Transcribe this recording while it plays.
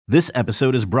This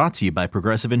episode is brought to you by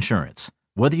Progressive Insurance.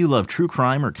 Whether you love true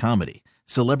crime or comedy,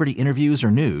 celebrity interviews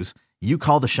or news, you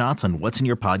call the shots on what's in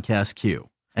your podcast queue.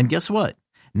 And guess what?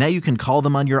 Now you can call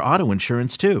them on your auto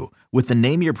insurance too with the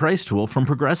Name Your Price tool from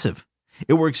Progressive.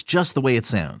 It works just the way it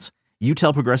sounds. You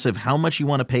tell Progressive how much you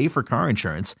want to pay for car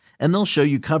insurance, and they'll show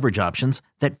you coverage options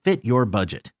that fit your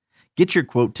budget. Get your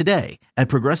quote today at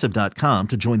Progressive.com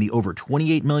to join the over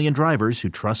 28 million drivers who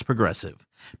trust Progressive.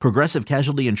 Progressive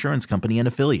Casualty Insurance Company and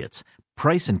Affiliates.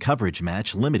 Price and coverage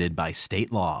match limited by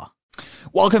state law.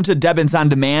 Welcome to Debbins on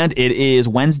Demand. It is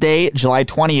Wednesday, July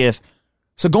 20th.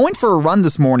 So going for a run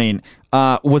this morning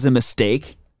was a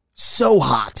mistake. So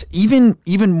hot. Even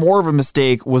more of a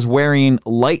mistake was wearing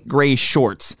light gray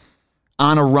shorts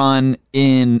on a run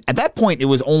at that point, it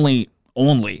was only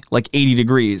like 80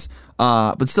 degrees.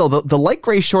 But still, the light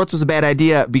gray shorts was a bad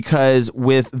idea because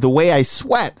with the way I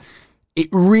sweat, it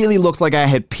really looked like I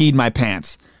had peed my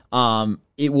pants.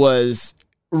 It was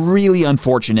really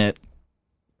unfortunate.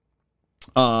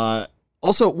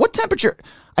 Also, what temperature?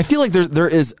 I feel like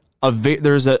there's a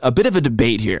bit of a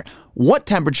debate here. What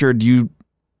temperature do you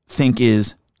think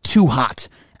is too hot?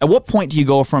 At what point do you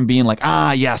go from being like,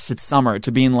 yes, it's summer,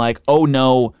 to being like, oh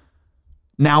no,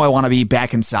 now I want to be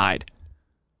back inside?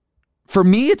 For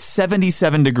me, it's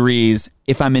 77 degrees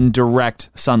if I'm in direct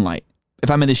sunlight. If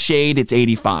I'm in the shade, it's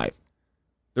 85.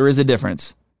 There is a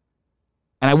difference.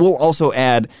 And I will also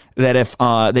add that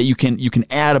that you can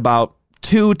add about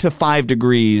 2 to 5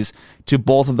 degrees to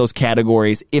both of those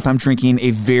categories if I'm drinking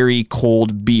a very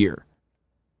cold beer.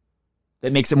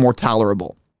 That makes it more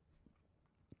tolerable.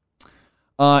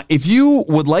 If you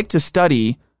would like to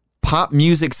study pop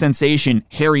music sensation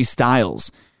Harry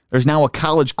Styles, there's now a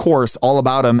college course all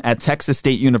about him at Texas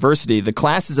State University. The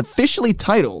class is officially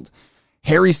titled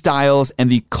Harry Styles and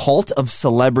the Cult of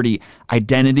Celebrity,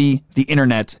 Identity, the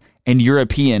Internet, and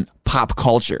European Pop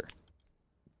Culture.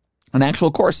 An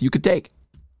actual course you could take.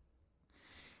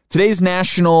 Today's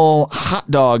National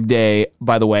Hot Dog Day,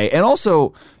 by the way. And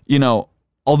also,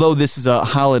 although this is a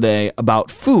holiday about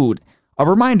food, a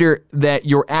reminder that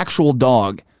your actual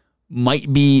dog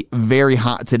might be very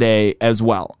hot today as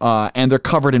well. And they're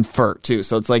covered in fur, too.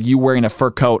 So it's like you wearing a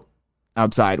fur coat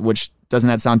outside, which doesn't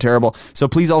that sound terrible? So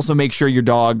please also make sure your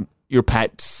dog, your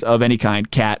pets of any kind,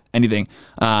 cat, anything,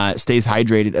 stays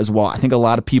hydrated as well. I think a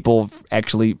lot of people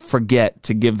actually forget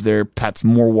to give their pets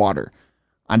more water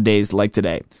on days like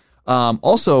today.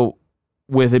 Also,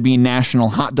 with it being National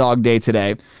Hot Dog Day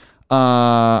today,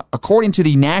 according to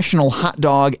the National Hot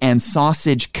Dog and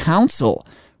Sausage Council,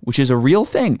 which is a real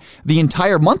thing, the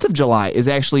entire month of July is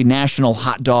actually National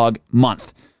Hot Dog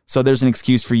Month. So there's an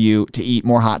excuse for you to eat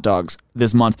more hot dogs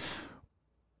this month,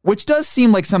 which does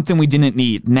seem like something we didn't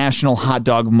need, National Hot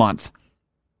Dog Month.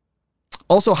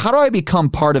 Also, how do I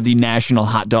become part of the National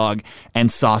Hot Dog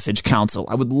and Sausage Council?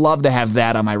 I would love to have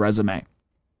that on my resume.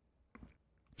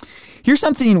 Here's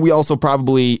something we also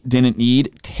probably didn't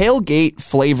need. Tailgate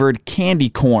flavored candy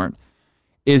corn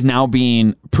is now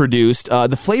being produced.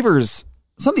 The flavors,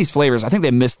 some of these flavors, I think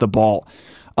they missed the ball.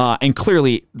 And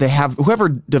clearly, whoever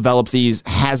developed these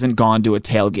hasn't gone to a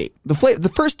tailgate.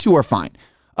 The first two are fine.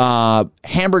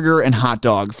 Hamburger and hot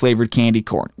dog flavored candy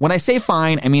corn. When I say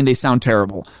fine, I mean they sound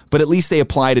terrible, but at least they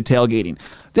apply to tailgating.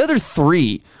 The other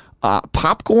three,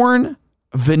 popcorn,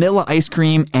 vanilla ice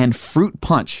cream, and fruit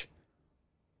punch.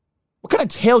 What kind of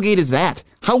tailgate is that?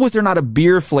 How was there not a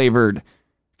beer flavored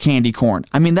candy corn?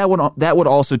 I mean, that would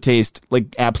also taste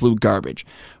like absolute garbage,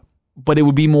 but it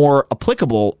would be more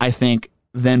applicable, I think,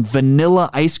 than vanilla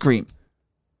ice cream.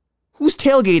 Who's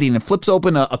tailgating and flips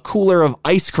open a cooler of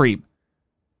ice cream?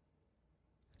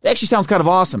 It actually sounds kind of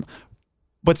awesome,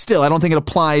 but still, I don't think it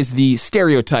applies the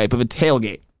stereotype of a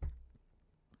tailgate.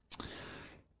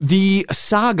 The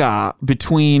saga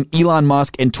between Elon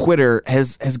Musk and Twitter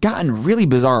has gotten really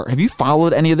bizarre. Have you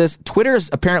followed any of this? Twitter is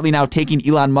apparently now taking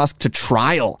Elon Musk to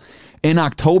trial in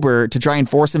October to try and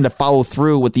force him to follow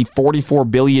through with the $44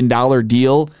 billion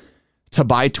deal to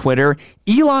buy Twitter.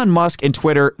 Elon Musk and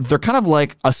Twitter, they're kind of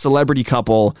like a celebrity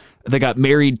couple that got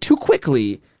married too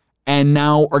quickly and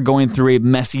now are going through a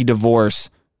messy divorce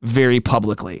very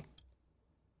publicly.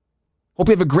 Hope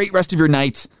you have a great rest of your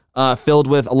night. Filled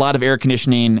with a lot of air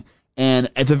conditioning, and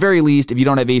at the very least, if you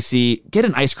don't have AC, get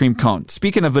an ice cream cone.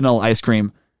 Speaking of vanilla ice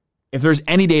cream, if there's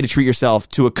any day to treat yourself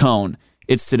to a cone,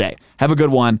 it's today. Have a good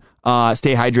one,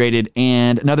 stay hydrated,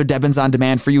 and another Debbins on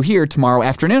Demand for you here tomorrow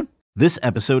afternoon. This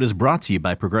episode is brought to you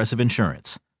by Progressive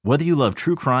Insurance. Whether you love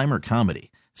true crime or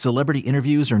comedy, celebrity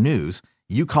interviews or news,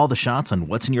 you call the shots on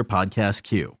what's in your podcast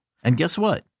queue. And guess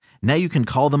what? Now you can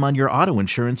call them on your auto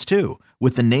insurance too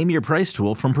with the Name Your Price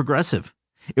tool from Progressive.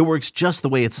 It works just the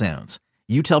way it sounds.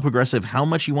 You tell Progressive how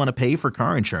much you want to pay for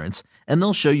car insurance, and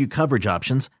they'll show you coverage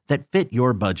options that fit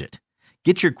your budget.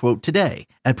 Get your quote today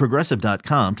at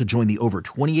Progressive.com to join the over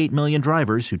 28 million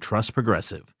drivers who trust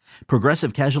Progressive.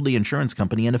 Progressive Casualty Insurance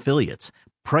Company and Affiliates.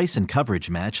 Price and coverage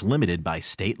match limited by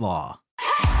state law.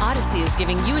 Odyssey is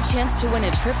giving you a chance to win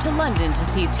a trip to London to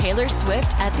see Taylor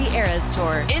Swift at the Eras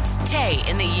Tour. It's Tay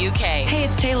in the UK. Hey,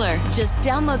 it's Taylor. Just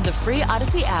download the free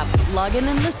Odyssey app, log in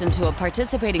and listen to a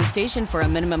participating station for a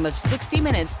minimum of 60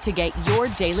 minutes to get your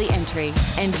daily entry.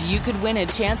 And you could win a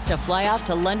chance to fly off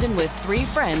to London with 3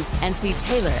 friends and see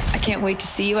Taylor. I can't wait to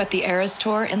see you at the Eras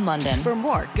Tour in London. For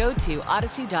more, go to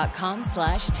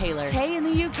odyssey.com/Taylor. Tay in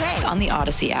the UK. On the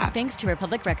Odyssey app. Thanks to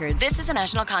Republic Records. This is a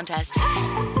national contest.